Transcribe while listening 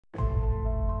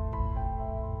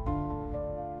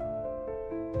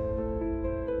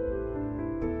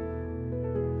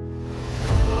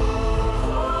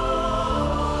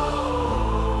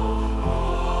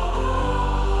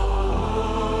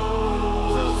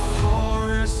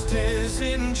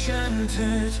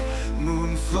enchanted.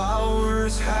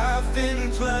 Moonflowers have been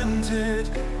planted.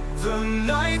 The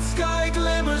night sky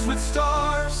glimmers with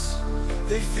stars.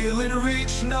 They feel in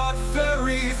reach, not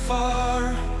very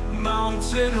far.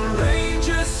 Mountain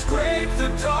ranges scrape the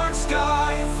dark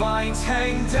sky. Vines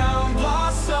hang down,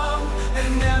 blossom,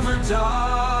 and never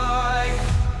die.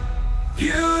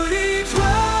 Beauty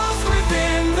dwells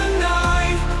within the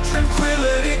night.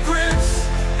 Tranquility grips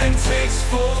and takes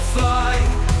full flight.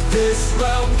 This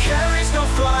realm carries no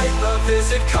fright. Love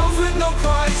is, it comes with no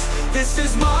price. This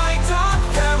is my dark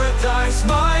paradise,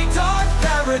 my dark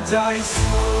paradise.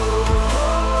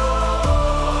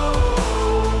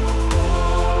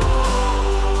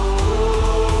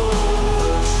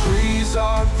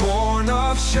 Are born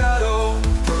of shadow,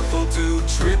 purple dew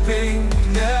dripping,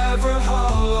 never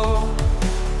hollow.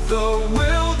 The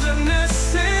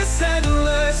wilderness is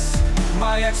endless,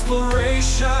 my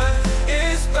exploration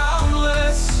is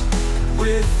boundless.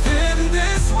 Within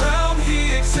this realm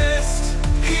he exists,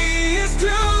 he is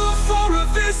due for a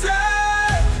visit.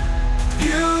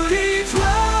 Beauty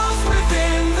dwells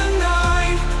within the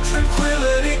night,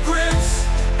 tranquility grips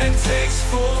and takes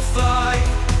full flight.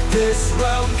 This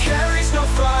realm carries no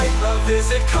fright. Love is,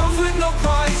 it comes with no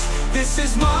price. This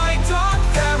is my dark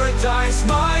paradise,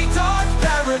 my dark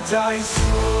paradise.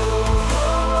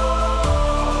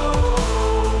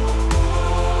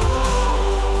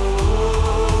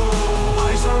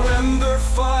 Eyes are ember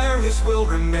fire, his will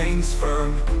remains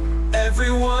firm.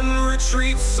 Everyone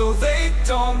retreats so they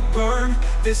don't burn.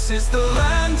 This is the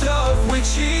land of which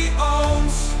he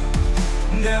owns.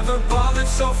 Never bothered,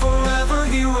 so forever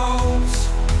he roams.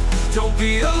 Don't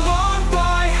be alarmed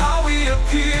by how he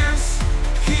appears.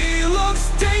 He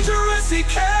looks dangerous, he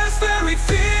cares very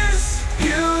fierce.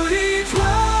 Beauty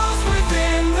dwells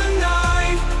within the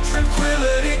night.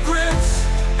 Tranquility grips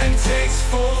and takes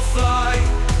full flight.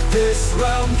 This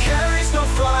realm carries no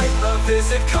fright. Love is,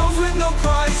 it comes with no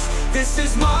price. This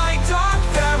is my dark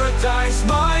paradise,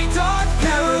 my dark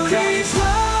paradise. Beauty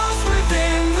dwells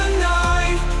within the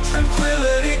night.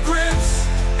 Tranquility grips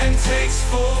and takes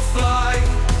full flight.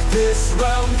 This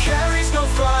realm carries no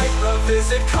fright. Love is,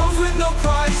 it comes with no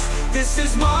price. This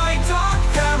is my dark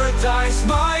paradise,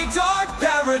 my dark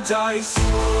paradise.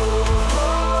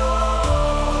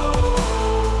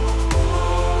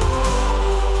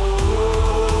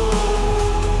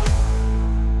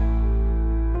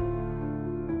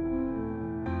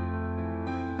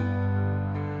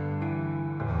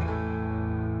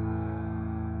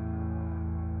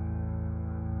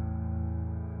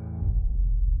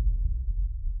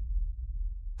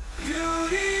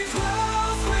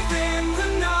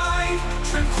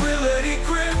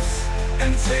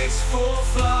 Takes full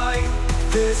flight.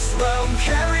 This realm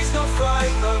carries no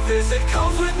fright. Love is, it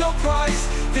comes with no price.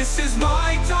 This is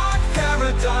my dark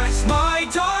paradise, my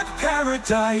dark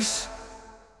paradise.